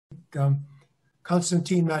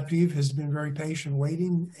Konstantin Matveev has been very patient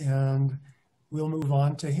waiting, and we'll move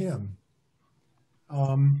on to him.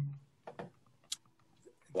 Thanks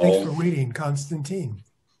for waiting, Konstantin.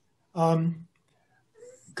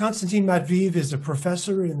 Konstantin Matveev is a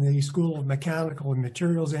professor in the School of Mechanical and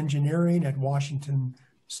Materials Engineering at Washington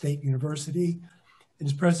State University. In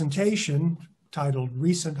his presentation, titled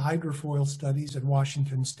Recent Hydrofoil Studies at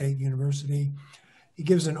Washington State University, he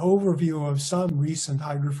gives an overview of some recent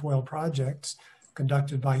hydrofoil projects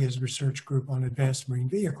conducted by his research group on advanced marine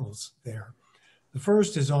vehicles there. The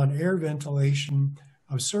first is on air ventilation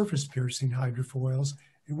of surface-piercing hydrofoils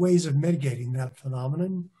and ways of mitigating that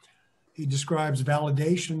phenomenon. He describes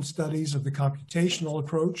validation studies of the computational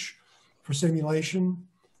approach for simulation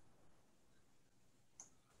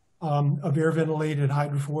of air-ventilated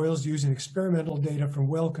hydrofoils using experimental data from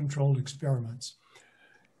well-controlled experiments.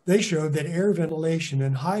 They showed that air ventilation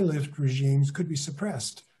in high-lift regimes could be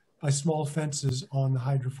suppressed by small fences on the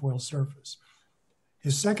hydrofoil surface.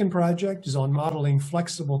 His second project is on modeling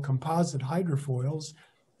flexible composite hydrofoils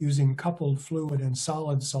using coupled fluid and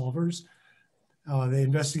solid solvers. They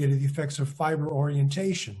investigated the effects of fiber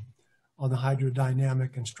orientation on the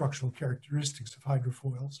hydrodynamic and structural characteristics of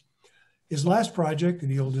hydrofoils. His last project that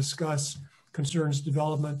he'll discuss concerns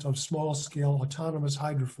development of small-scale autonomous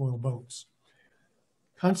hydrofoil boats.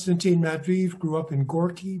 Konstantin Matveev grew up in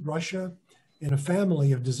Gorky, Russia, in a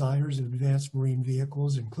family of designers of advanced marine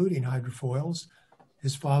vehicles, including hydrofoils,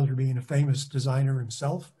 his father being a famous designer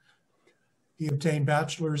himself. He obtained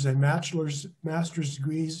bachelor's and master's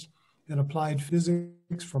degrees in applied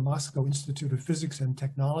physics from Moscow Institute of Physics and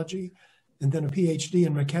Technology, and then a PhD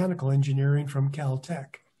in mechanical engineering from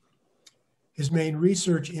Caltech. His main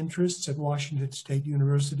research interests at Washington State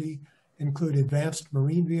University include advanced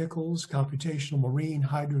marine vehicles, computational marine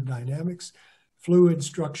hydrodynamics, fluid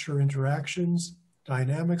structure interactions,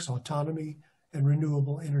 dynamics, autonomy, and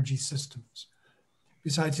renewable energy systems.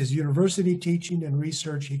 Besides his university teaching and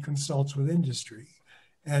research, he consults with industry.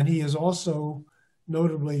 And he is also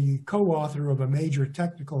notably co-author of a major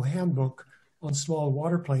technical handbook on small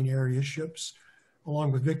waterplane area ships,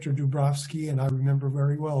 along with Victor Dubrovsky, and I remember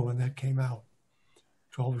very well when that came out,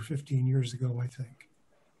 12 or 15 years ago, I think.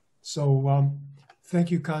 So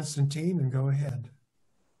thank you, Konstantin, and go ahead.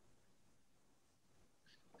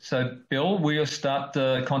 So, Bill, we'll start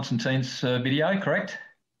Konstantin's video, correct?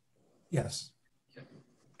 Yes.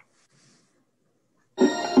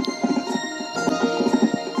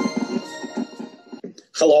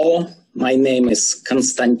 Hello, my name is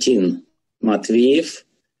Konstantin Matveev.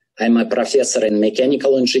 I'm a professor in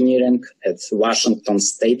mechanical engineering at Washington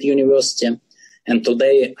State University, and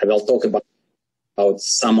today I will talk about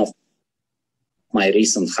some of my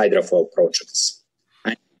recent hydrofoil projects.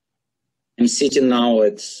 I'm sitting now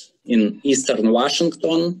in Eastern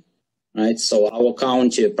Washington, right? So our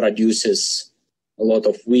county produces a lot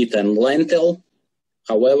of wheat and lentil.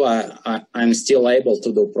 However, I'm still able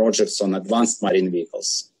to do projects on advanced marine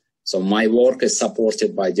vehicles. So my work is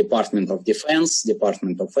supported by Department of Defense,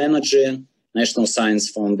 Department of Energy, National Science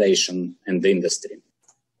Foundation, and industry.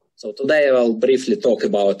 So today I will briefly talk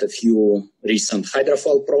about a few recent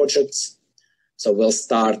hydrofoil projects. So we'll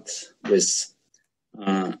start with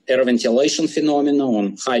air ventilation phenomena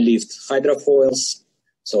on high-lift hydrofoils.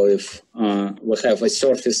 So if we have a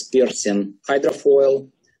surface piercing hydrofoil,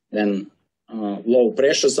 then low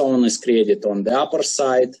pressure zone is created on the upper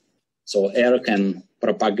side, so air can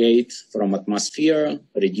propagate from atmosphere,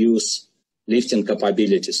 reduce lifting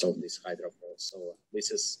capabilities of this hydrofoil. So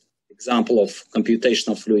this is example of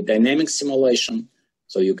computational fluid dynamics simulation.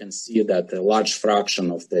 So you can see that a large fraction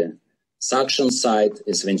of the suction side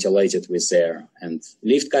is ventilated with air, and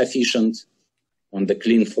lift coefficient on the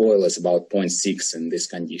clean foil is about 0.6 in this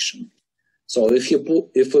condition. So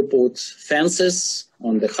if we put fences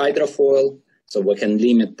on the hydrofoil, so we can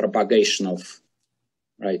limit propagation of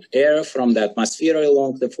air from the atmosphere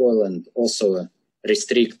along the foil and also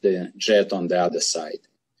restrict the jet on the other side.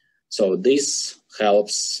 So this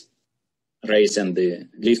helps raising the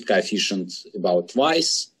lift coefficient about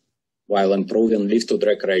twice, while improving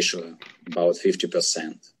lift-to-drag ratio about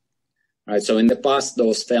 50%. Right, so in the past,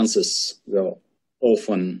 those fences were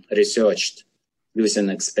often researched using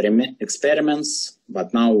experiments,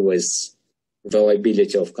 but now with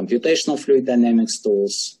availability of computational fluid dynamics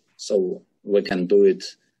tools, so we can do it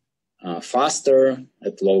faster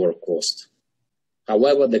at lower cost.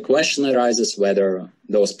 However, the question arises whether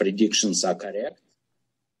those predictions are correct.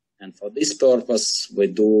 And for this purpose, we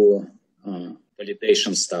do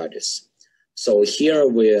validation studies. So here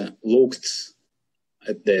we looked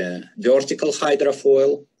at the vertical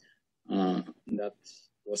hydrofoil that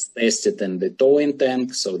was tested in the towing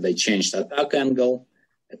tank, so they changed attack angle.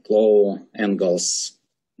 At low angles,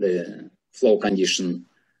 the flow condition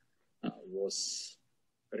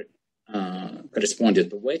corresponded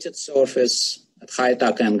to wetted surface. At high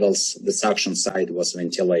attack angles, the suction side was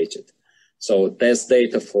ventilated. So test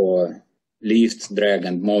data for lift, drag,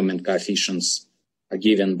 and moment coefficients are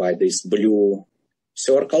given by these blue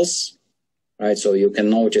circles, right? So you can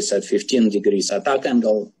notice at 15 degrees attack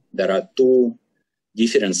angle, there are two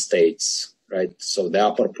different states, right? So the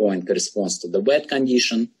upper point corresponds to the wet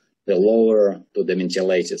condition, the lower to the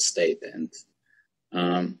ventilated state. And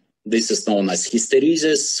this is known as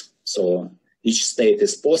hysteresis. So each state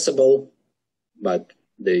is possible, but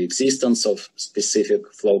the existence of specific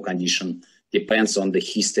flow condition depends on the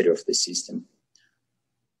history of the system.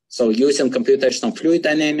 So using computational fluid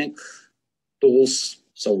dynamic tools,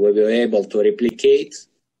 so we were able to replicate,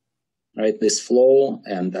 right, this flow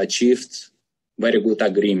and achieved very good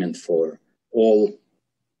agreement for all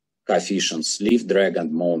coefficients, lift, drag,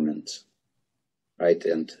 and moment, right?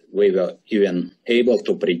 And we were even able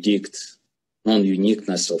to predict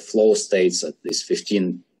non-uniqueness of flow states at this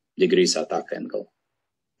 15 degrees attack angle.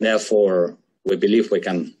 Therefore, we believe we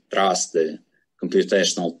can trust the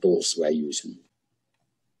computational tools we're using.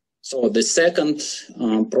 So the second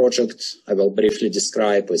project I will briefly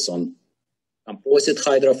describe is on composite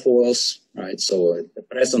hydrofoils, right? So at the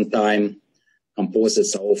present time,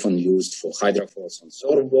 composites are often used for hydrofoils on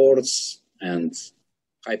surfboards and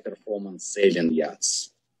high-performance sailing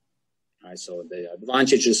yachts. Right, so the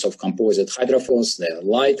advantages of composite hydrofoils, they are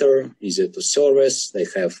lighter, easier to service, they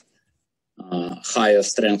have higher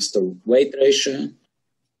strength to weight ratio.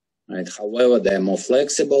 Right? However, they are more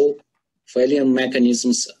flexible, failure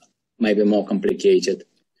mechanisms may be more complicated,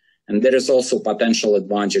 and there is also potential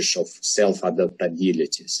advantage of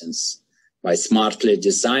self-adaptability, since by smartly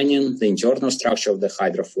designing the internal structure of the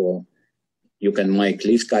hydrofoil, you can make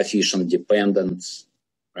lift coefficient dependent,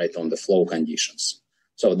 right, on the flow conditions.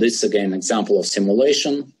 So this is again an example of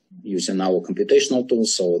simulation using our computational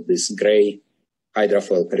tools. So this gray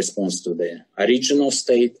hydrofoil corresponds to the original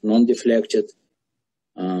state, non-deflected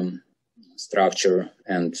structure,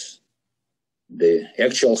 and the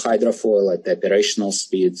actual hydrofoil at the operational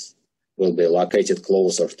speed will be located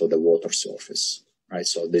closer to the water surface. Right,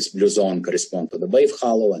 so this blue zone corresponds to the wave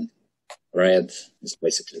hollow, and red is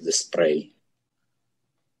basically the spray.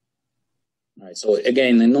 Right, so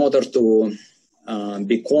again, in order to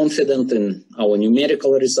be confident in our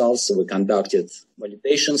numerical results, we conducted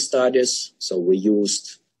validation studies. So we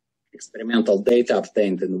used experimental data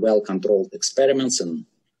obtained in well-controlled experiments in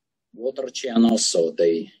water channels. So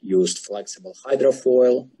they used flexible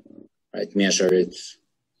hydrofoil, right, measured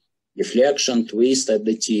deflection, twist at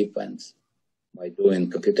the tip, and by doing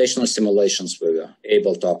computational simulations, we were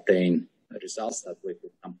able to obtain results that we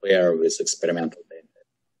could compare with experimental data.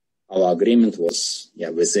 Our agreement was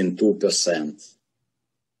within 2%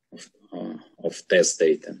 of test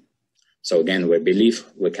data. So again, we believe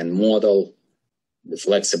we can model the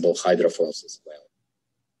flexible hydrofoils as well.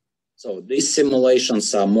 So these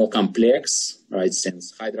simulations are more complex, right?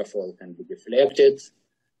 Since hydrofoil can be deflected,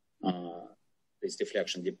 this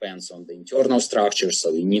deflection depends on the internal structure,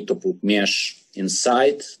 so we need to put mesh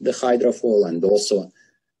inside the hydrofoil and also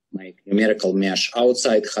make numerical mesh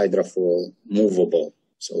outside hydrofoil movable.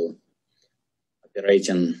 So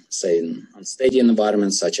operating, say, in unsteady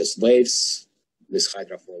environments such as waves, this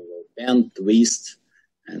hydrofoil will bend, twist,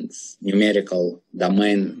 and numerical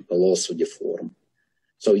domain will also deform.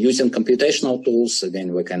 So using computational tools,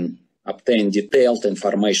 again, we can obtain detailed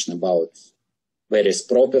information about various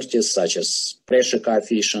properties such as pressure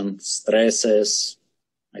coefficient, stresses,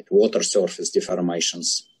 right, water surface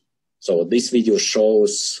deformations. So this video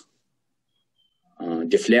shows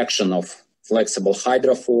deflection of flexible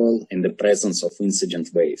hydrofoil in the presence of incident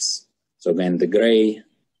waves. So again, the gray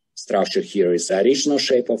structure here is the original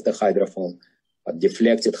shape of the hydrofoil, but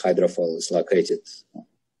deflected hydrofoil is located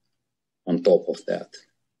on top of that.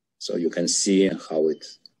 So you can see how it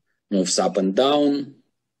moves up and down,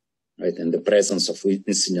 right? In the presence of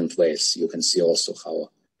incident waves, you can see also how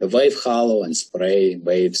the wave hollow and spray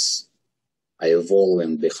waves are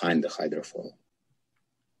evolving behind the hydrofoil.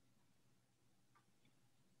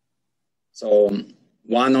 So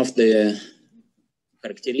one of the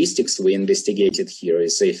characteristics we investigated here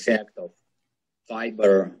is the effect of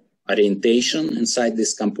fiber orientation inside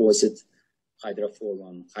this composite hydrofoil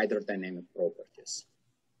on hydrodynamic properties.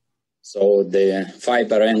 So the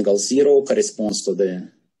fiber angle 0 corresponds to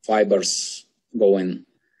the fibers going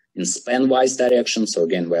in span-wise direction. So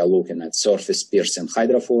again, we are looking at surface piercing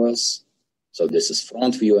hydrofoils. So this is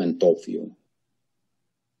front view and top view.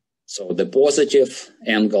 So the positive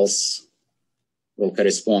angles will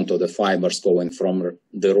correspond to the fibers going from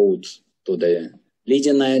the root to the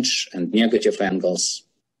leading edge, and negative angles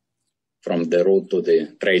from the root to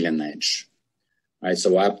the trailing edge. Right,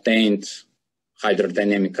 so I obtained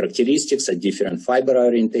hydrodynamic characteristics at different fiber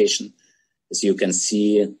orientation. As you can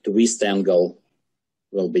see, twist angle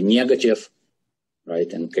will be negative, right,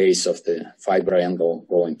 in case of the fiber angle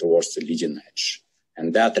going towards the leading edge.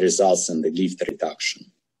 And that results in the lift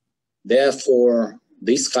reduction. Therefore,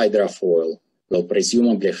 this hydrofoil will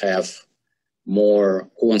presumably have more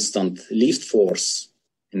constant lift force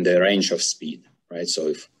in the range of speed, right? So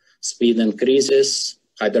if speed increases,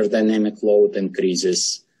 hydrodynamic load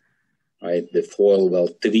increases, right? The foil will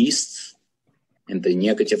twist in the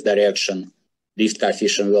negative direction. Lift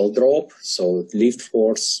coefficient will drop, so lift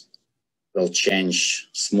force will change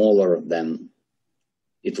smaller than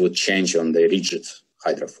it would change on the rigid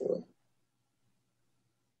hydrofoil.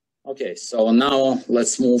 Okay, so now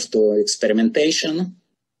let's move to experimentation.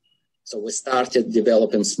 So we started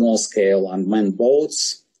developing small-scale unmanned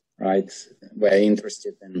boats, right? We're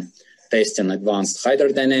interested in testing advanced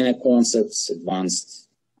hydrodynamic concepts, advanced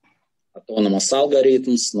autonomous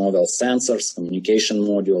algorithms, novel sensors, communication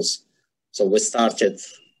modules. So we started,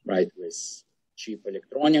 right, with cheap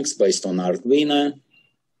electronics based on Arduino,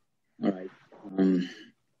 right,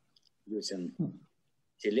 using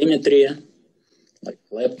telemetry, like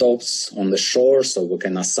laptops on the shore, so we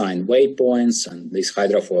can assign waypoints, and this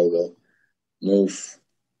hydrofoil will move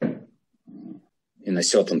in a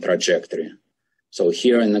certain trajectory. So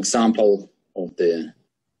here an example of the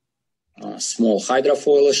small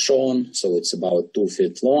hydrofoil is shown. So it's about 2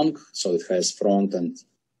 feet long. So it has front and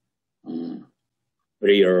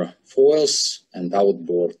rear foils and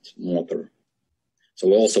outboard motor. So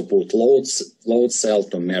we also put load cell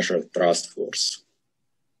to measure thrust force.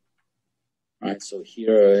 Right, so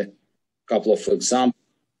here are a couple of examples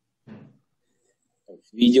of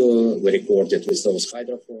video we recorded with those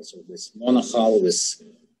hydrofoils, so this monohull with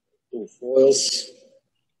 2 foils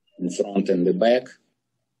in front and the back,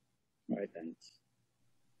 right? And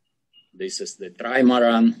this is the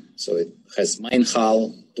trimaran, so it has main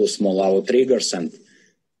hull, 2 small outriggers, and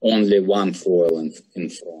only 1 foil in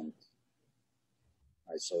front.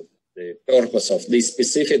 Right, so the purpose of these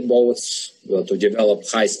specific boats were to develop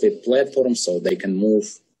high-speed platforms so they can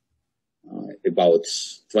move about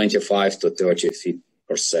 25 to 30 feet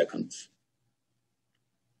per second.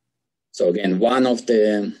 So again, one of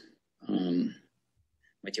the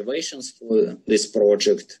motivations for this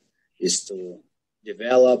project is to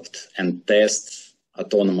develop and test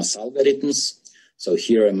autonomous algorithms. So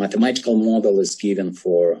here a mathematical model is given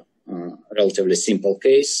for a relatively simple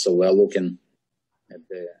case. So we're looking at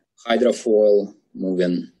the hydrofoil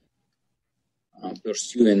moving,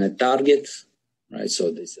 pursuing a target, right?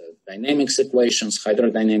 So these are dynamics equations,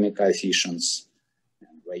 hydrodynamic coefficients,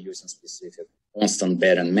 and we're using specific constant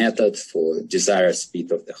bearing method for desired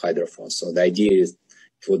speed of the hydrofoil. So the idea is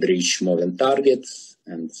it would reach moving target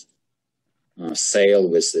and sail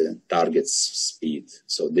with the target's speed.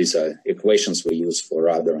 So these are equations we use for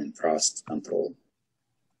rudder and thrust control.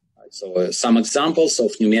 Right, so some examples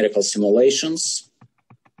of numerical simulations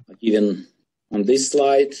given on this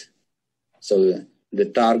slide. So the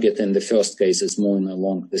target in the first case is moving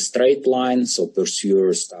along the straight line. So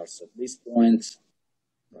pursuer starts at this point,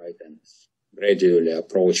 right, and gradually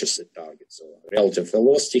approaches the target. So relative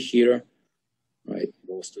velocity here, right,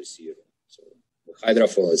 goes to 0. So the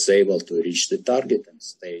hydrofoil is able to reach the target and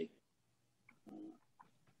stay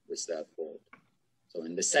with that boat. So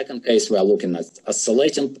in the second case, we are looking at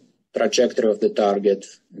oscillating trajectory of the target.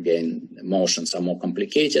 Again, the motions are more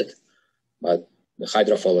complicated, but the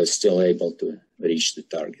hydrofoil is still able to reach the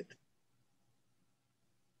target.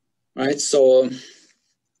 Right, so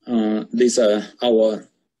these are our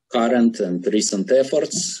current and recent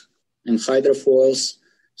efforts in hydrofoils.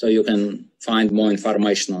 So you can find more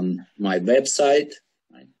information on my website.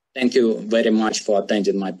 Right. Thank you very much for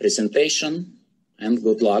attending my presentation, and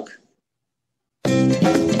good luck.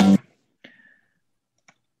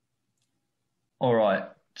 All right,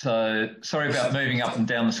 so sorry about moving up and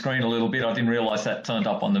down the screen a little bit. I didn't realize that turned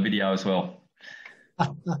up on the video as well.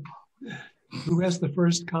 Who has the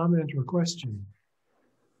first comment or question?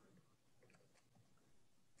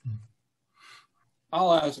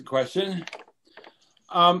 I'll ask a question.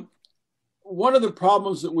 One of the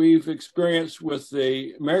problems that we've experienced with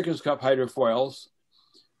the America's Cup hydrofoils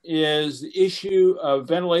is the issue of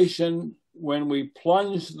ventilation. When we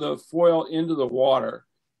plunge the foil into the water,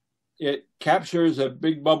 it captures a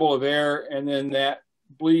big bubble of air and then that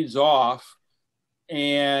bleeds off.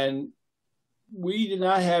 And we did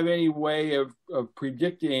not have any way of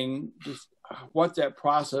predicting just what that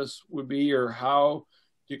process would be or how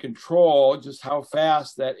to control just how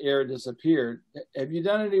fast that air disappeared. Have you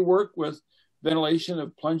done any work with ventilation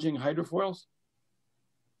of plunging hydrofoils?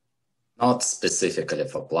 Not specifically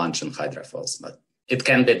for plunging hydrofoils, but it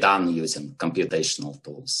can be done using computational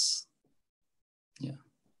tools. Yeah.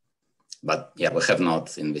 But yeah, we have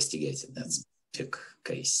not investigated that specific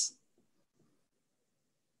case.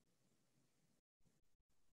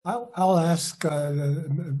 I'll ask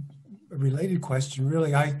a related question.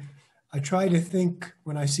 Really, I try to think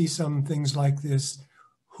when I see some things like this,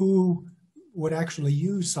 who would actually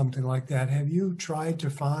use something like that? Have you tried to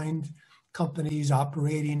find companies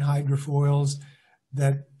operating hydrofoils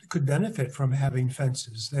that could benefit from having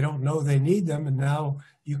fences? They don't know they need them, and now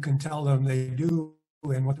you can tell them they do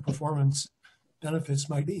and what the performance benefits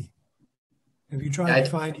might be. Have you tried to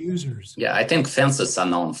find users? Yeah, I think fences are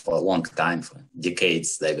known for a long time, for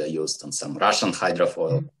decades. They were used on some Russian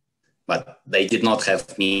hydrofoil, but they did not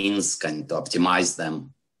have means kind of to optimize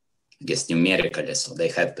them, I guess, numerically. So they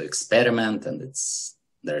had to experiment, and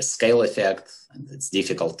there's scale effect, and it's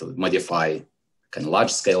difficult to modify kind of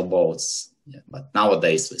large scale boats. Yeah, but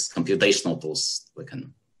nowadays with computational tools, we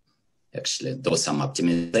can actually do some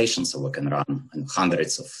optimization, so we can run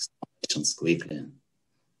hundreds of simulations quickly.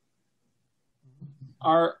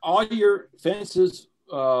 Are all your fences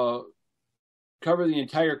cover the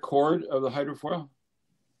entire chord of the hydrofoil?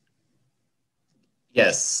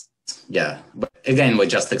 Yes, yeah. But again, we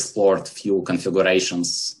just explored few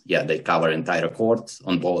configurations. Yeah, they cover entire chord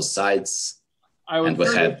on both sides. And we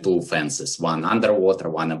had two fences, one underwater,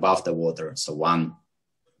 one above the water. So one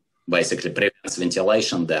basically prevents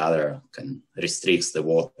ventilation, the other restricts the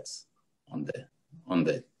water on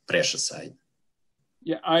the pressure side.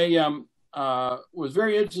 Yeah, I was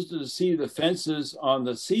very interested to see the fences on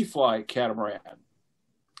the Seafly catamaran.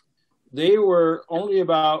 They were only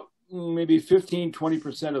about maybe 15,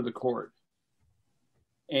 20% of the chord.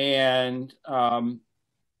 And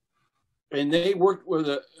they worked with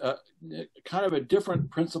a kind of a different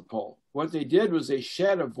principle. What they did was they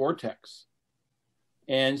shed a vortex.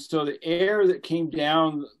 And so the air that came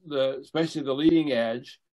down, especially the leading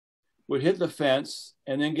edge, would hit the fence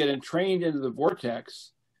and then get entrained into the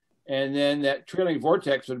vortex. And then that trailing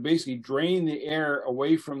vortex would basically drain the air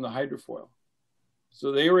away from the hydrofoil.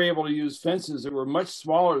 So they were able to use fences that were much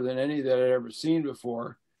smaller than any that I'd ever seen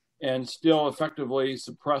before and still effectively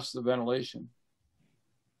suppress the ventilation.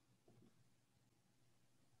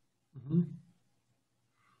 Mm-hmm.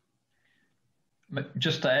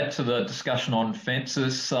 Just to add to the discussion on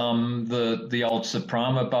fences, the old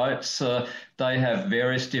Suprema boats, they have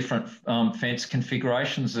various different fence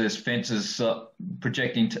configurations. There's fences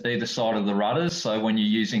projecting to either side of the rudders. So when you're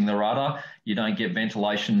using the rudder, you don't get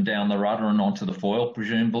ventilation down the rudder and onto the foil,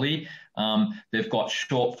 presumably. They've got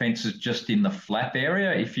short fences just in the flap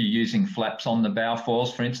area if you're using flaps on the bow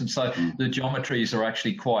foils, for instance. So the geometries are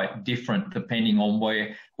actually quite different depending on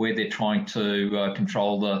where they're trying to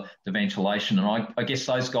control the ventilation. And I guess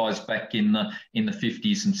those guys back in the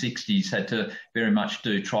 50s and 60s had to very much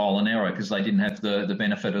do trial and error because they didn't have the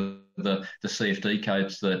benefit of the CFD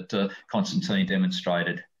codes that Konstantin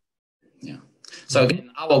demonstrated. Yeah. So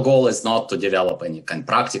again, our goal is not to develop any kind of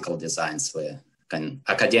practical designs for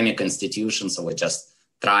academic institutions. So we're just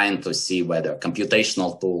trying to see whether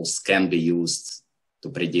computational tools can be used to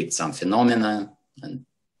predict some phenomena. And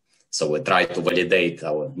so we try to validate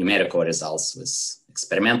our numerical results with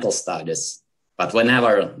experimental studies. But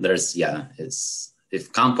whenever there's,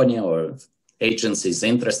 if company or agency is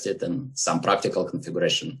interested in some practical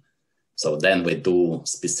configuration, so then we do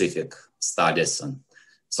specific studies. And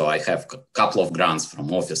so I have a couple of grants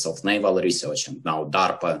from Office of Naval Research and now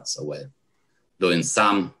DARPA. So we're doing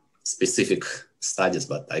some specific studies,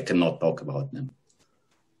 but I cannot talk about them.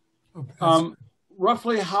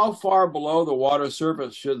 Roughly how far below the water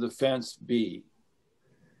surface should the fence be?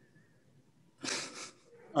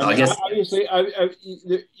 I guess obviously,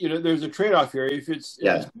 there's a trade-off here. If it's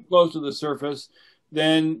close to the surface,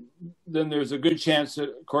 then there's a good chance that,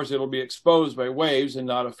 of course, it'll be exposed by waves and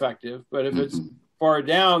not effective. But if it's far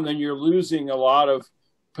down, then you're losing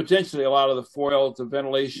potentially a lot of the foil to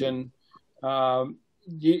ventilation. Do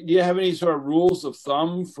you have any sort of rules of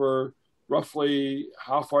thumb for roughly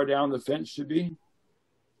how far down the fence should be?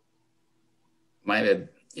 Maybe,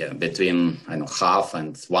 between half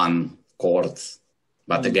and 1 chord.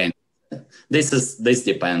 But again, this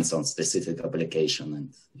depends on specific application.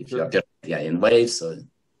 And if you appear in waves or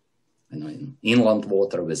in inland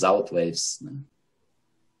water without waves.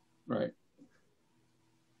 Right.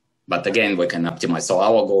 But again, we can optimize. So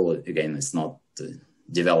our goal again is not to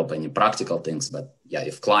develop any practical things, but yeah,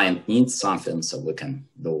 if client needs something, so we can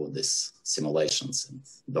do this simulations and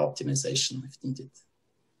do optimization if needed.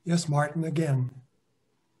 Yes, Martin, again.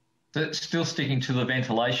 Still sticking to the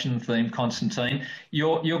ventilation theme, Konstantin,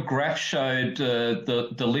 your graph showed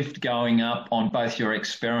the lift going up on both your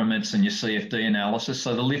experiments and your CFD analysis.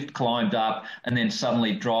 So the lift climbed up and then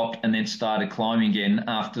suddenly dropped and then started climbing again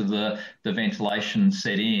after the ventilation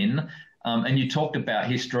set in. And you talked about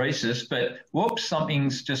hysteresis, but whoops,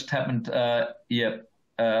 something's just happened. I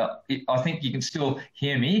think you can still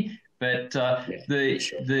hear me, but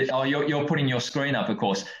you're putting your screen up, of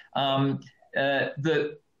course.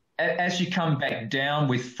 As you come back down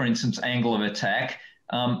with, for instance, angle of attack,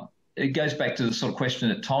 it goes back to the sort of question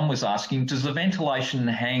that Tom was asking. Does the ventilation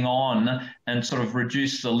hang on and sort of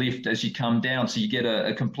reduce the lift as you come down, so you get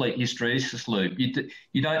a complete hysteresis loop?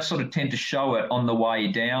 You don't sort of tend to show it on the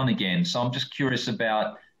way down again. So I'm just curious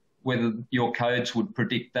about whether your codes would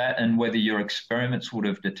predict that and whether your experiments would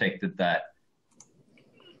have detected that.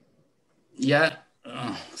 Yeah.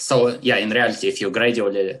 So yeah, in reality, if you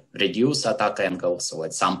gradually reduce attack angle, so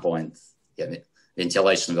at some point, yeah,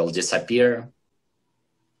 ventilation will disappear.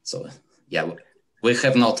 So yeah, we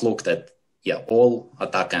have not looked at all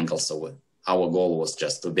attack angles. So our goal was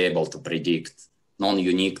just to be able to predict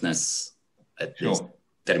non-uniqueness at this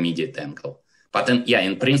intermediate angle. But then, yeah,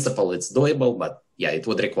 in principle, it's doable, but yeah, it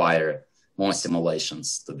would require more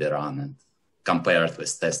simulations to be run and compared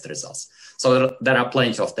with test results. So there are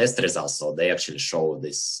plenty of test results, so they actually show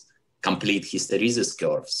this complete hysteresis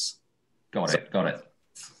curves. Got it.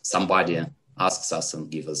 Somebody asks us and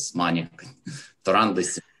give us money to run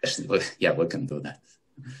this simulation. Yeah, we can do that.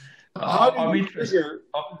 I'm interested,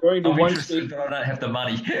 but I don't have the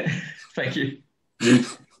money. Thank you.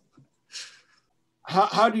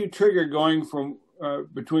 How do you trigger going from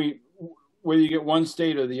between whether you get one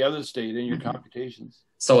state or the other state in your computations?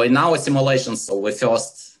 So in our simulations, so we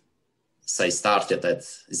first started at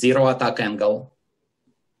 0 attack angle.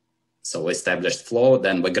 So we established flow,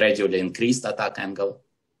 then we gradually increased attack angle.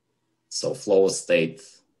 So flow stayed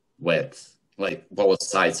wet, like both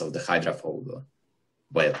sides of the hydrofoil were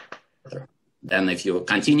wet. Then if you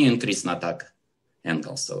continue increasing attack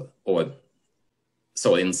angle, so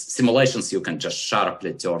in simulations, you can just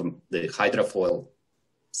sharply turn the hydrofoil,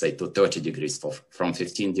 say, to 30 degrees, from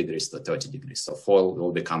 15 degrees to 30 degrees. So foil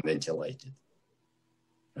will become ventilated,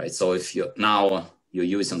 right? So if you're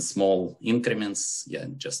using small increments,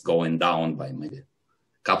 just going down by maybe a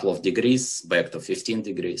couple of degrees back to 15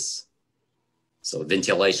 degrees. So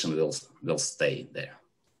ventilation will stay there.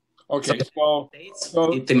 Okay,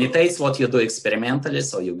 so it imitates what you do experimentally.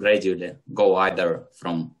 So you gradually go either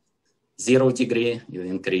from 0 degree, you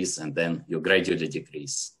increase, and then you gradually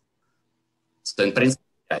decrease. So in principle,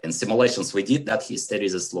 in simulations, we did that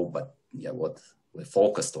hysteresis loop, but what we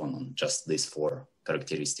focused on just these 4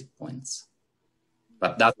 characteristic points.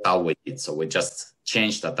 But that's how we did. So we just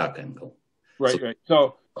changed attack angle. Right.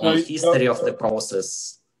 So on history of the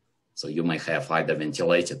process, so you may have either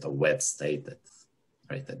ventilated or wet state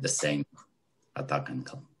at the same attack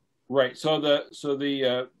angle. Right. So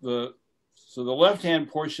the left-hand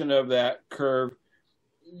portion of that curve,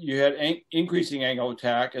 you had increasing angle of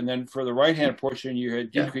attack, and then for the right-hand portion, you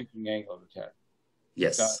had decreasing angle of attack.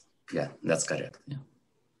 Yes. Yeah, that's correct. Yeah.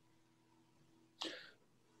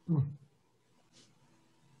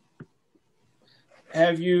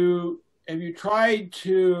 Have you tried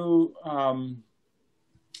to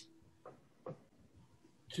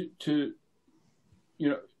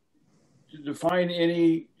define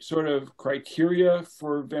any sort of criteria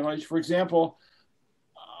for ventilation? For example,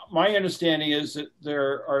 my understanding is that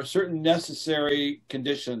there are certain necessary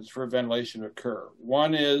conditions for ventilation to occur.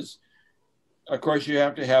 One is, of course, you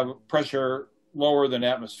have to have pressure lower than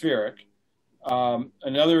atmospheric.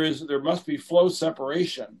 Another is there must be flow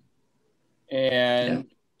separation. And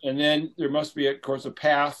then there must be, of course, a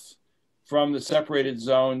path from the separated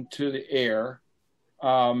zone to the air.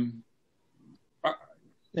 Now,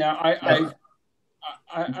 I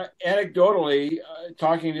anecdotally,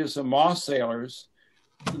 talking to some Moss sailors,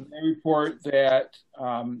 they report that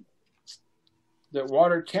that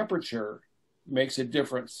water temperature makes a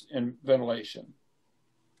difference in ventilation,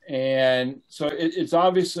 and so it's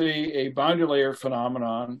obviously a boundary layer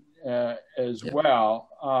phenomenon as well.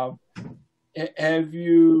 Have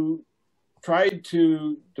you tried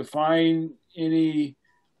to define any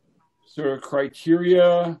sort of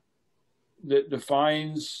criteria that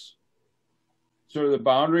defines sort of the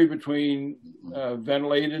boundary between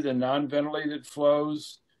ventilated and non-ventilated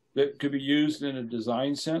flows that could be used in a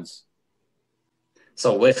design sense?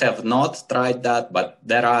 So we have not tried that, but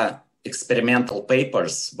there are experimental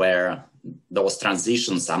papers where those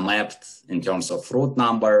transitions are mapped in terms of root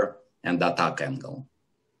number and attack angle.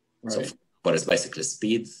 Right. So for is basically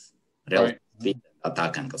speed, relative speed, and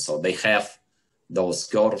attack angle. So they have those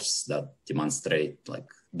curves that demonstrate like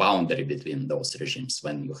boundary between those regimes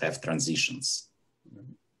when you have transitions.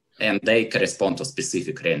 And they correspond to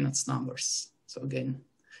specific Reynolds numbers. So again,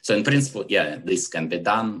 so in principle, yeah, this can be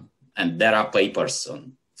done. And there are papers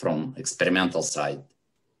from experimental side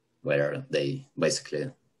where they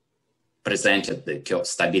basically presented the curve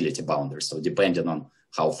stability boundary. So depending on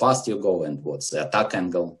how fast you go and what's the attack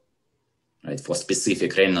angle, right, for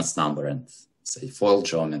specific Reynolds number and say foil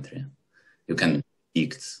geometry, you can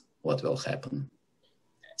predict what will happen.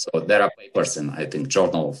 So there are papers in, I think,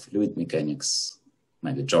 Journal of Fluid Mechanics,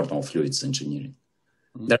 maybe Journal of Fluids Engineering.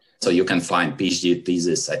 So you can find PhD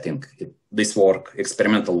thesis. I think this work,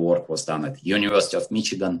 experimental work, was done at University of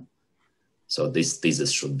Michigan. So this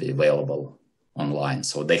thesis should be available online.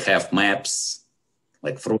 So they have maps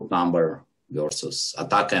like fruit number versus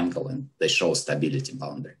attack angle, and they show stability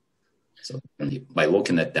boundary. So by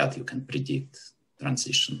looking at that, you can predict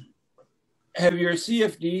transition. Have your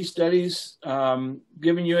CFD studies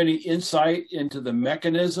given you any insight into the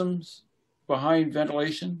mechanisms behind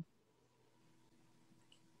ventilation?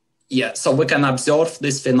 Yeah, so we can observe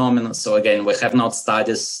this phenomenon. So again, we have not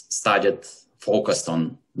studied focused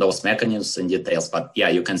on those mechanisms in details, but yeah,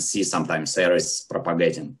 you can see sometimes air is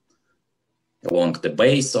propagating along the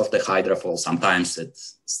base of the hydrofoil. Sometimes it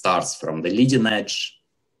starts from the leading edge.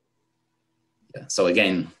 Yeah, so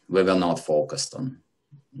again, we were not focused on.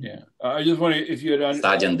 Yeah, I just wondering if you had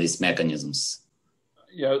studying these mechanisms.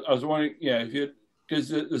 Yeah, I was wondering, yeah, if you, because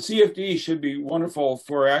the CFD should be wonderful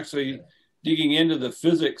for actually digging into the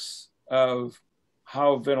physics of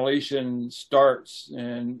how ventilation starts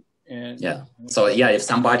and yeah. So yeah, if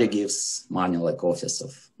somebody gives money like Office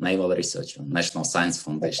of Naval Research or National Science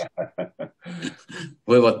Foundation,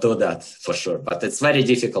 we would do that for sure. But it's very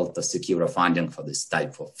difficult to secure funding for this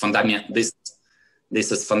type of fundamental. This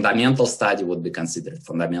is fundamental study would be considered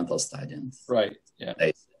fundamental study. And right. Yeah.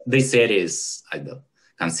 This area is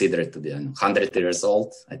considered to be 100 years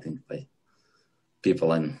old, I think, by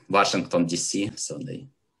people in Washington, D.C. So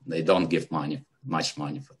they don't give much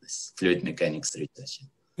money for this fluid mechanics research.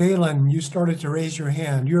 Galen, you started to raise your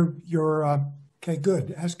hand. You're okay,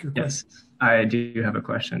 good. Ask your question. Yes, I do have a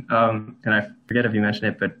question. And I forget if you mentioned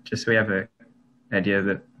it, but just so we have an idea of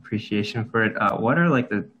the appreciation for it, what are like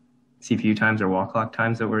the CPU times or wall clock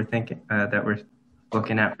times that we're thinking that we're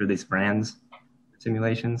looking at for these brands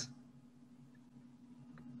simulations?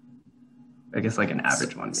 I guess like an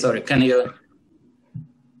average one. Sorry, can you?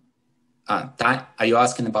 Are you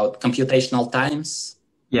asking about computational times?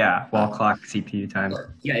 Yeah, wall clock, CPU time.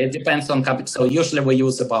 Yeah, it depends on compute. So usually we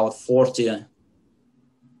use about 40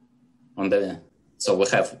 on the. So we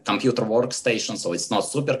have computer workstation. So it's not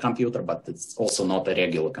supercomputer, but it's also not a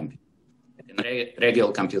regular computer. In a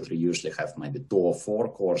regular computer, you usually have maybe 2 or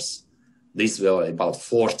 4 cores. These were about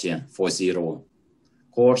 40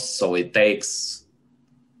 cores. So it takes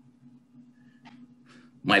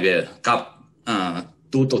maybe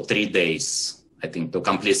 2 to 3 days, I think, to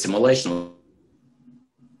complete simulation,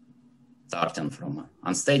 starting from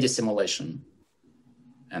unsteady simulation.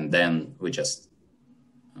 And then we just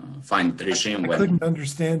find the regime. I couldn't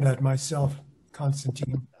understand that myself,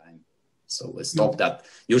 Konstantin. So we stop that.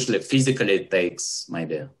 Usually physically it takes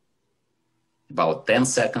maybe about 10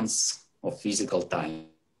 seconds of physical time.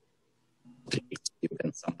 You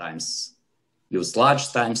can sometimes use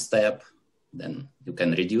large time step, then you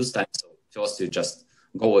can reduce time. So first you just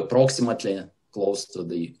go approximately close to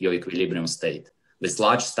your equilibrium state with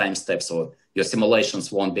large time step. So your simulations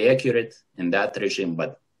won't be accurate in that regime,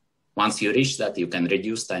 but once you reach that, you can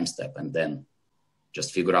reduce time step and then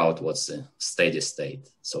just figure out what's the steady state.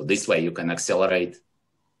 So this way you can accelerate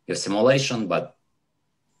your simulation, but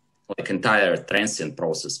like entire transient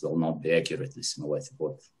process will not be accurately simulated,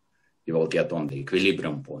 what you will get on the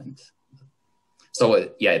equilibrium point.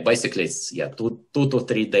 So yeah, basically it's 2 to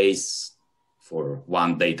 3 days for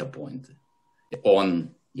one data point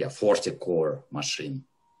on 40 core machine.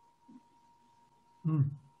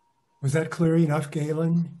 Was that clear enough,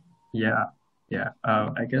 Galen? Yeah.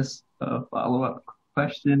 I guess a follow-up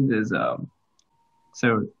question is,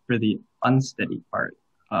 so for the unsteady part,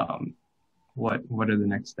 what are the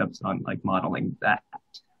next steps on like modeling that?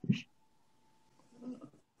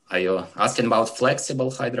 Are you asking about flexible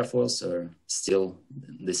hydrofoils or still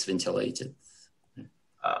this ventilated?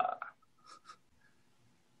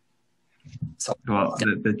 Well,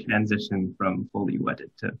 the transition from fully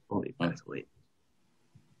wetted to fully ventilated.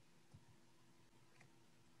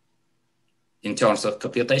 In terms of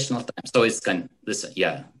computational time, so it's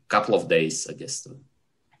couple of days, I guess, to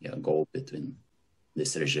go between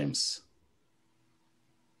these regimes.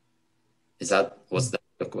 Was that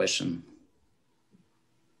your question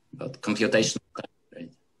about computational time,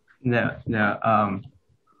 right? No.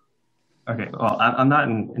 Okay, well, I'm not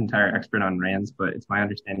an entire expert on RANs, but it's my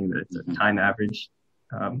understanding that it's a time average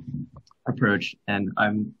approach, and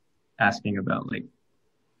I'm asking about like,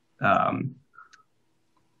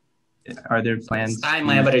 are there plans? Time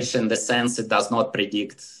average in the sense it does not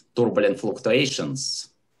predict turbulent fluctuations,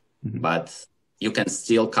 but you can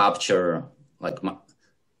still capture like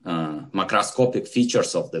macroscopic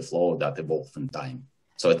features of the flow that evolve in time.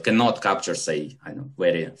 So it cannot capture, say,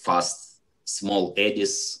 very fast, small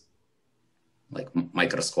eddies, like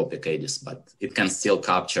microscopic eddies, but it can still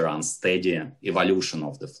capture unsteady evolution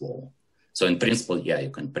of the flow. So in principle, you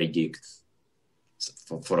can predict,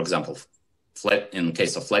 for example, in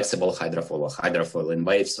case of flexible hydrofoil or hydrofoil in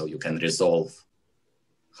waves, so you can resolve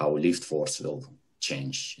how lift force will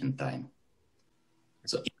change in time.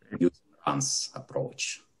 So use Ran's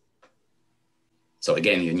approach. So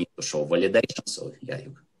again, you need to show validation. So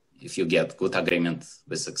if you get good agreement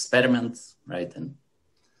with experiment, right, and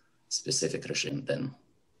specific regime, then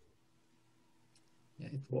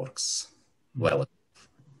it works well.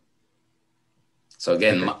 So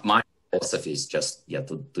again, my philosophy is just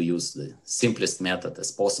to use the simplest method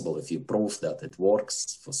as possible. If you prove that it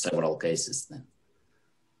works for several cases, then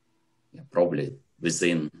probably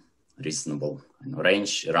within reasonable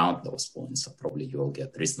range around those points, so probably you will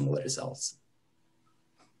get reasonable results.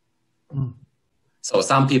 So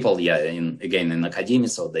some people, in academia,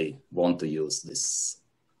 so they want to use this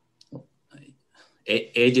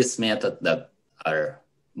eddies method that are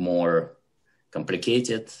more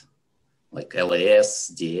complicated, like LAS,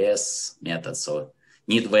 DS method. So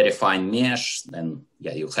need very fine mesh, then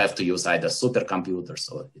you have to use either supercomputer,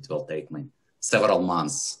 so it will take me several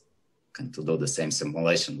months to do the same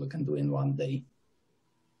simulation we can do in one day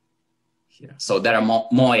here. So there are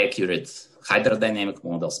more accurate hydrodynamic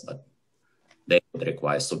models, but they would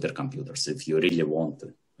require supercomputers if you really want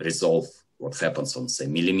to resolve what happens on, say,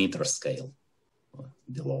 millimeter scale or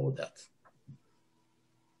below that.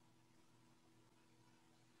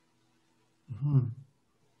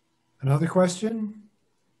 Another question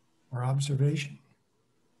or observation?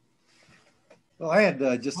 Well, I had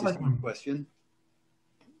just this one question.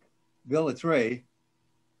 Bill, it's Ray.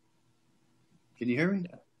 Can you hear me?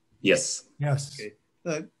 Yes. Yes.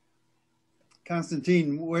 Okay.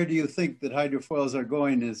 Konstantin, where do you think that hydrofoils are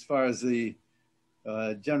going as far as the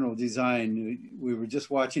general design? We were just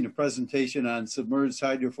watching a presentation on submerged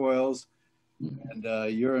hydrofoils, and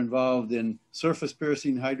you're involved in surface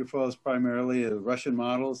piercing hydrofoils primarily, Russian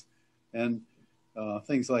models, and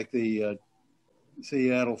things like the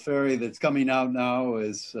Seattle Ferry that's coming out now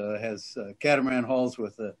has catamaran hulls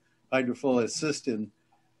with a hydrofoil assist in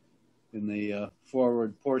the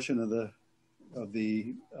forward portion of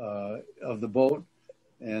the boat,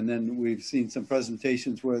 and then we've seen some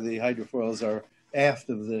presentations where the hydrofoils are aft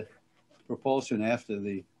of the propulsion, after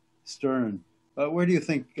the stern. Where do you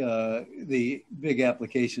think the big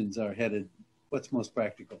applications are headed? What's most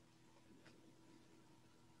practical?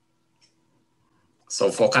 So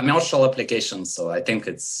for commercial applications, so I think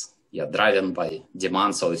it's driven by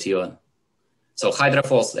demand. So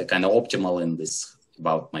hydrofoils are kind of optimal in this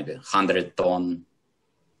about maybe 100-ton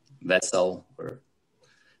vessel.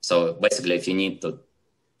 So basically, if you need to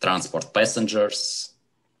transport passengers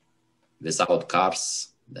without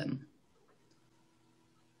cars, then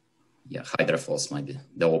hydrofoils might be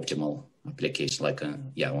the optimal application, like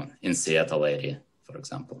in Seattle area, for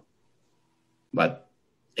example. But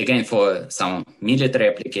again, for some military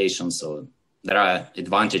applications, so there are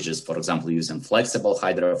advantages, for example, using flexible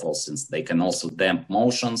hydrofoils, since they can also damp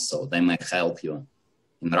motion, so they may help you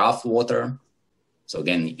in rough water. So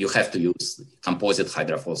again, you have to use composite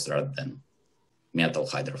hydrofoils rather than metal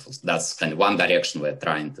hydrofoils. That's kind of one direction we're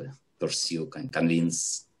trying to pursue, and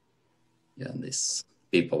convince these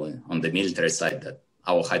people on the military side that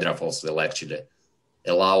our hydrofoils will actually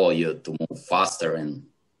allow you to move faster in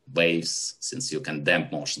waves, since you can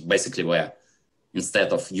damp motion. Basically, where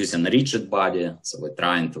instead of using a rigid body, so we're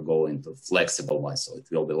trying to go into flexible one, so it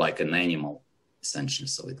will be like an animal, essentially.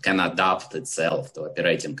 So it can adapt itself to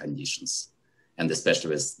operating conditions. And especially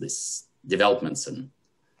with these developments in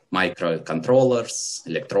microcontrollers,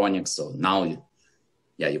 electronics. So now,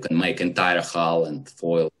 you can make entire hull and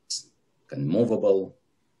foils movable.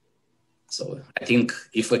 So I think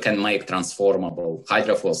if we can make transformable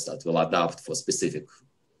hydrofoils that will adapt for specific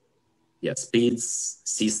speeds,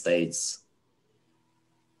 sea states,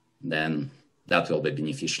 then that will be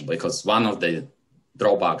beneficial, because one of the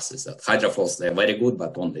drawbacks is that hydrofoils, they're very good,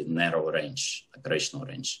 but only narrow range, operational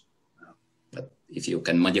range. But if you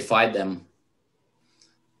can modify them,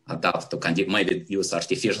 adapt to maybe use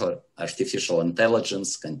artificial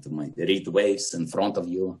intelligence, can maybe read waves in front of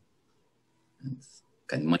you, and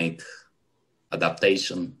can make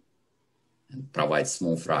adaptation and provide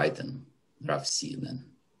smooth ride and rough sea, then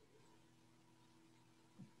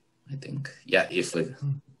I think, yeah, if we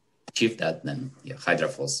achieve that, then yeah,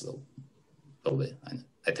 hydrofoils will be,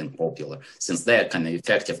 I think, popular, since they're kind of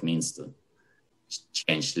effective means to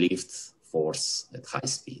change lift force at high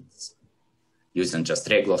speeds. Using just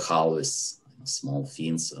regular hull with small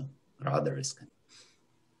fins or rudder is kind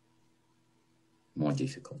of more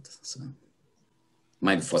difficult. So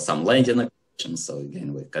maybe for some landing applications, so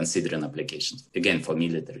again, we're considering applications, again, for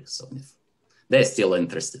military. So if they're still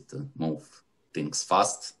interested to move things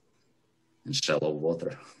fast in shallow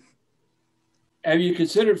water. Have you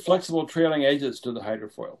considered flexible trailing edges to the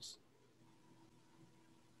hydrofoils?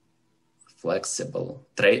 Flexible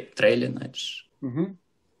trailing edge? Mm-hmm.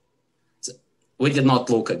 So we did not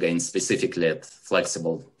look again specifically at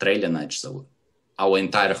flexible trailing edge, so our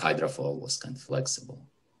entire hydrofoil was kind of flexible.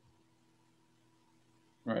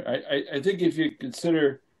 Right. I think if you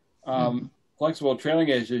consider flexible trailing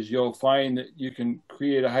edges, you'll find that you can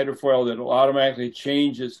create a hydrofoil that will automatically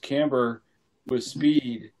change its camber with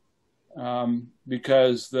speed,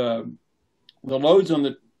 because the loads on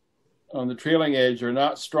the trailing edge are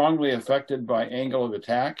not strongly affected by angle of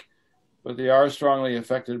attack, but they are strongly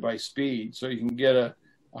affected by speed. So you can get a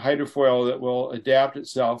hydrofoil that will adapt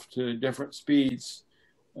itself to different speeds,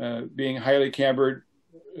 being highly cambered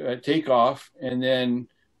at takeoff and then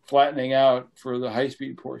flattening out for the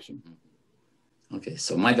high-speed portion. Okay,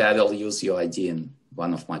 so maybe I will use your idea in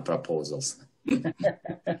one of my proposals.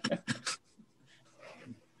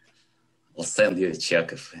 I'll send you a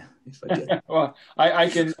check if I get. Well, I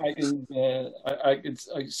can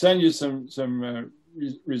send you some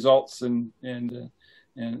results and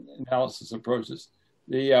analysis approaches.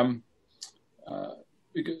 One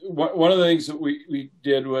of the things that we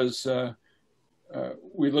did was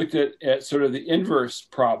we looked at sort of the inverse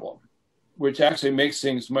problem, which actually makes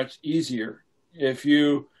things much easier. If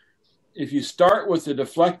you start with the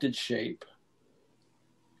deflected shape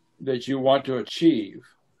that you want to achieve,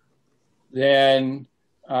 then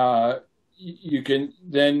you can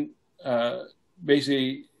then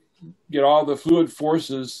basically get all the fluid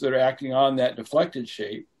forces that are acting on that deflected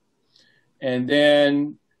shape, and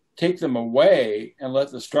then take them away and let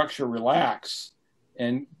the structure relax,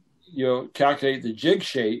 and you'll calculate the jig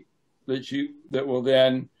shape that will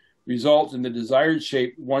then result in the desired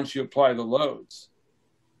shape once you apply the loads,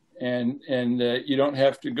 and you don't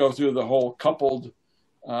have to go through the whole coupled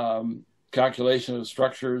calculation of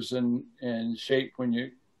structures and shape when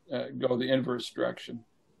you go the inverse direction.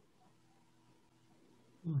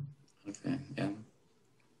 Okay, yeah.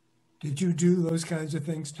 Did you do those kinds of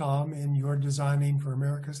things, Tom, in your designing for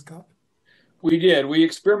America's Cup? We did. We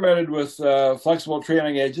experimented with flexible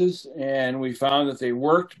trailing edges, and we found that they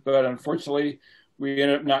worked, but unfortunately, we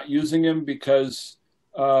ended up not using them because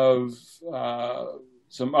of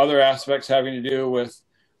some other aspects having to do with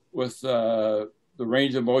the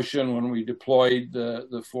range of motion when we deployed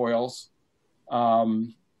the foils. So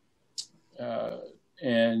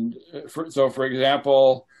for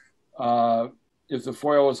example, if the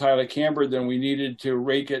foil was highly cambered, then we needed to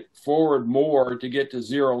rake it forward more to get to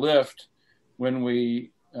zero lift when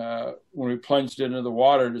we plunged into the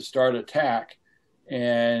water to start attack,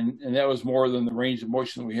 and that was more than the range of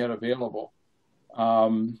motion we had available.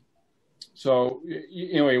 So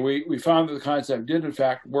anyway, we found that the concept did in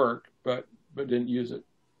fact work, but didn't use it.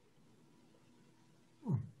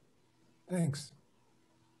 Thanks.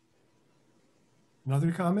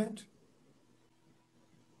 Another comment?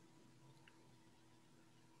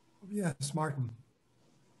 Yes, Martin.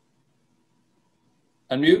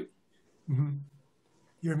 Unmute. Mm-hmm.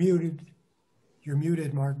 You're muted. You're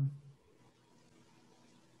muted, Martin.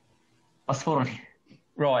 I thought I'd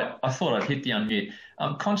hit the unmute.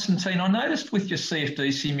 Konstantin, I noticed with your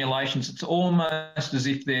CFD simulations, it's almost as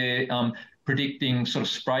if they're predicting sort of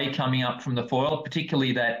spray coming up from the foil,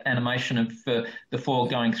 particularly that animation of the foil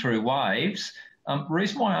going through waves. The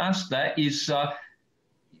reason why I asked that is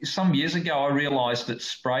some years ago I realised that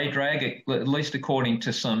spray drag, at least according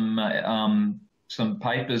to some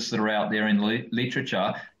papers that are out there in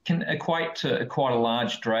literature, can equate to quite a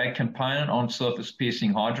large drag component on surface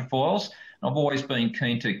piercing hydrofoils. I've always been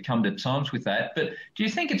keen to come to terms with that. But do you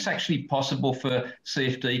think it's actually possible for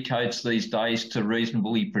CFD codes these days to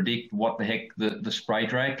reasonably predict what the heck the spray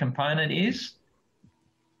drag component is?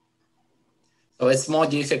 So it's more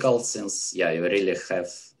difficult since, yeah, you really have,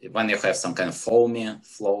 when you have some kind of foamy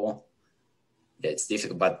flow, yeah, it's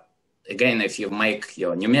difficult. But again, if you make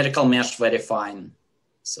your numerical mesh very fine,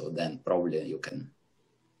 so then probably you can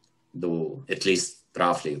do, at least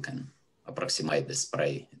roughly, you can approximate the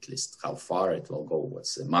spray, at least how far it will go,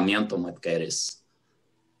 what's the momentum it carries.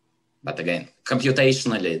 But again,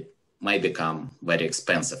 computationally, it may become very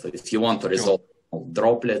expensive. If you want to resolve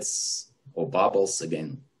droplets or bubbles,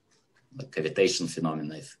 again, like cavitation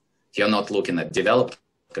phenomena, if you're not looking at developed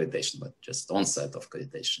cavitation, but just onset of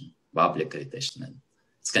cavitation, bubbly cavitation, and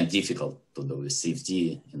it's kind of difficult to do with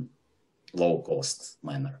CFD in low-cost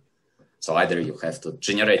manner. So either you have to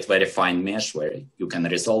generate very fine mesh where you can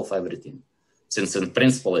resolve everything, since in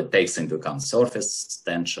principle it takes into account surface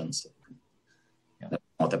tensions. Yeah, that's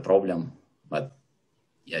not a problem, but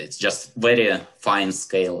yeah, it's just very fine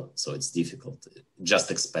scale, so it's difficult,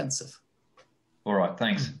 just expensive. All right,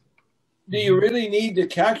 thanks. Do you really need to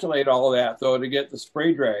calculate all of that though to get the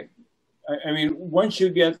spray drag? I mean, once you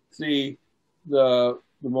get the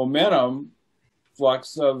momentum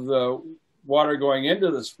flux of the water going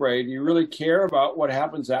into the spray, do you really care about what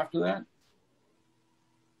happens after that?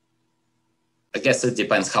 I guess it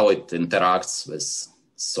depends how it interacts with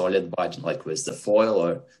solid body, like with the foil,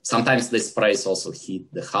 or sometimes the sprays also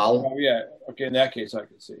hit the hull. Oh yeah, okay, in that case I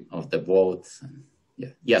can see. Of the boat.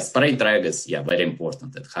 Yeah, spray drag is very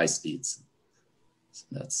important at high speeds. So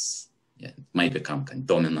that's, it may become kind of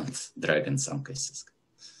dominant drag in some cases.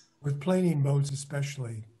 With planing boats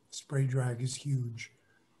especially, spray drag is huge.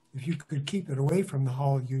 If you could keep it away from the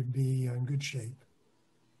hull, you'd be in good shape.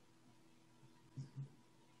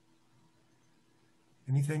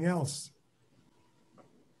 Anything else?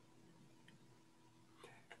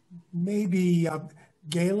 Maybe,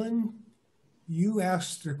 Galen, you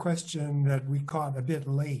asked a question that we caught a bit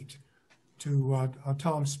late to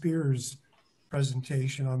Tom Spear's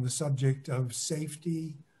presentation on the subject of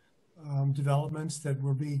safety developments that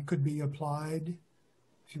could be applied.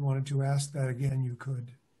 If you wanted to ask that again, you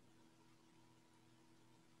could.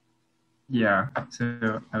 Yeah,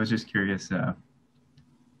 so I was just curious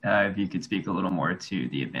if you could speak a little more to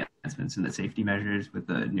the advancements in the safety measures with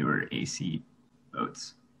the newer AC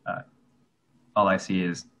boats. All I see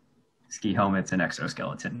is ski helmets and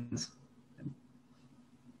exoskeletons.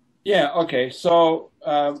 Yeah, okay, so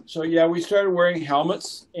yeah, we started wearing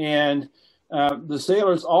helmets, and the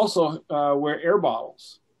sailors also wear air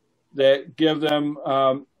bottles that give them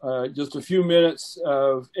just a few minutes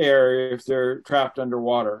of air if they're trapped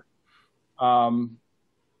underwater. So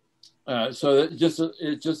that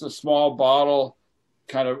it's just a small bottle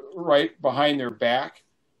kind of right behind their back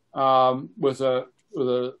with a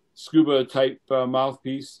scuba type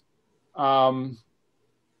mouthpiece. And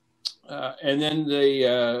then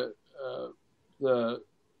their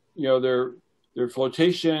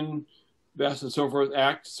flotation vests and so forth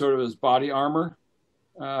act sort of as body armor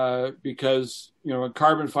because when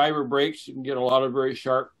carbon fiber breaks, you can get a lot of very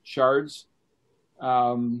sharp shards.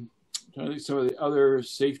 I think some of the other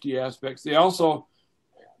safety aspects. They also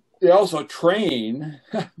train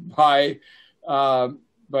by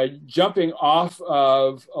jumping off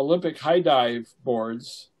of Olympic high dive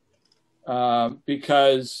boards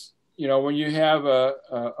because when you have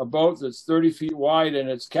a boat that's 30 feet wide and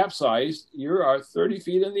it's capsized, you are 30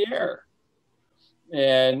 feet in the air,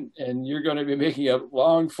 and you're going to be making a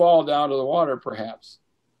long fall down to the water, perhaps.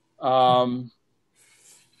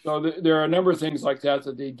 So there are a number of things like that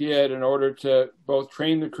they did in order to both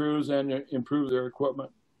train the crews and improve their equipment.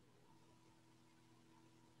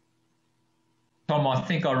 Tom, I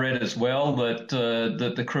think I read as well that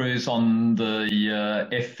the crews on the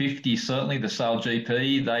F50, certainly the Sail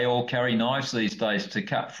GP, they all carry knives these days to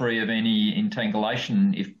cut free of any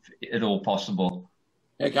entangulation, if at all possible.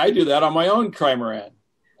 Heck, I do that on my own trimaran.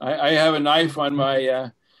 I have a knife on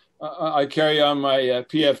my, I carry on my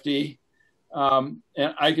PFD. And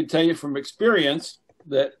I can tell you from experience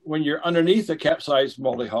that when you're underneath a capsized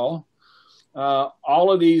multi-hull,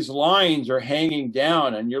 all of these lines are hanging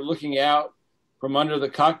down and you're looking out from under the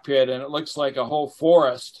cockpit and it looks like a whole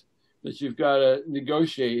forest that you've got to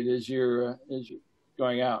negotiate as you're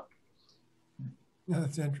going out.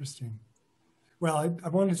 That's interesting. Well, I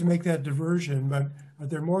wanted to make that diversion, but are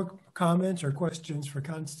there more comments or questions for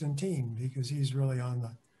Konstantin, because he's really on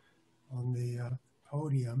the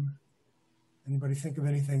podium? Anybody think of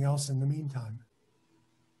anything else in the meantime?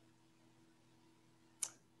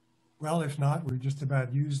 Well, if not, we've just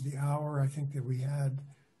about used the hour I think that we had.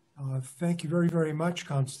 Thank you very, very much,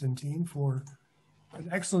 Konstantin, for an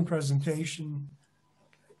excellent presentation,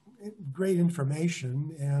 great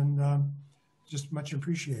information, and just much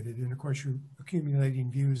appreciated. And of course, you're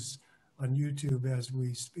accumulating views on YouTube as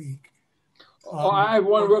we speak. I have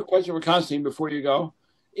one real question for Konstantin before you go.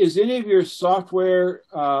 Is any of your software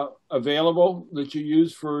available that you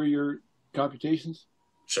use for your computations?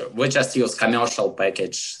 Sure. We just use commercial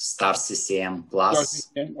package Star CCM Plus.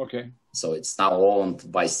 Star CCM? Okay. So it's now owned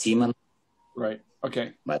by Siemens. Right.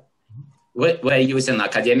 Okay. But we're using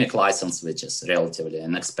academic license, which is relatively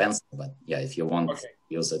inexpensive. But yeah, if you want to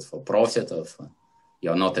use it for profit, or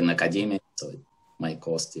you're not an academic, so it might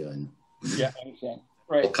cost you. Yeah, I understand.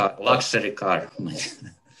 Right. Luxury car.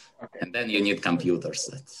 And then you need computers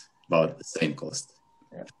at about the same cost.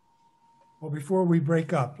 Yeah. Well, before we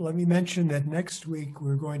break up, let me mention that next week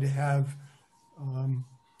we're going to have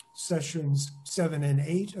sessions 7 and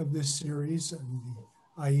 8 of this series and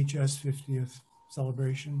the IHS 50th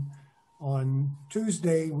celebration. On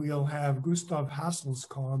Tuesday, we'll have Gustav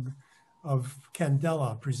Hasselskog of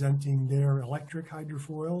Candela presenting their electric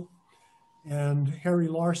hydrofoil, and Harry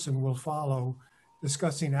Larson will follow,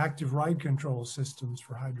 discussing active ride control systems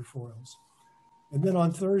for hydrofoils. And then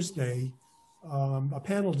on Thursday, a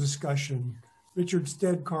panel discussion, Richard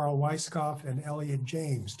Stead, Carl Weiskopf, and Elliot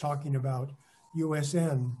James talking about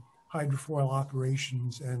USN hydrofoil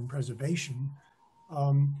operations and preservation.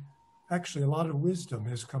 Actually, a lot of wisdom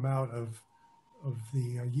has come out of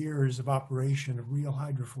the years of operation of real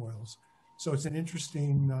hydrofoils. So it's an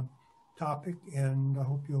interesting topic, and I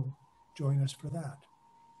hope you'll join us for that.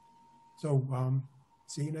 So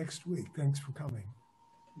see you next week. Thanks for coming.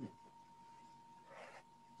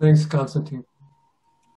 Thanks, Konstantin.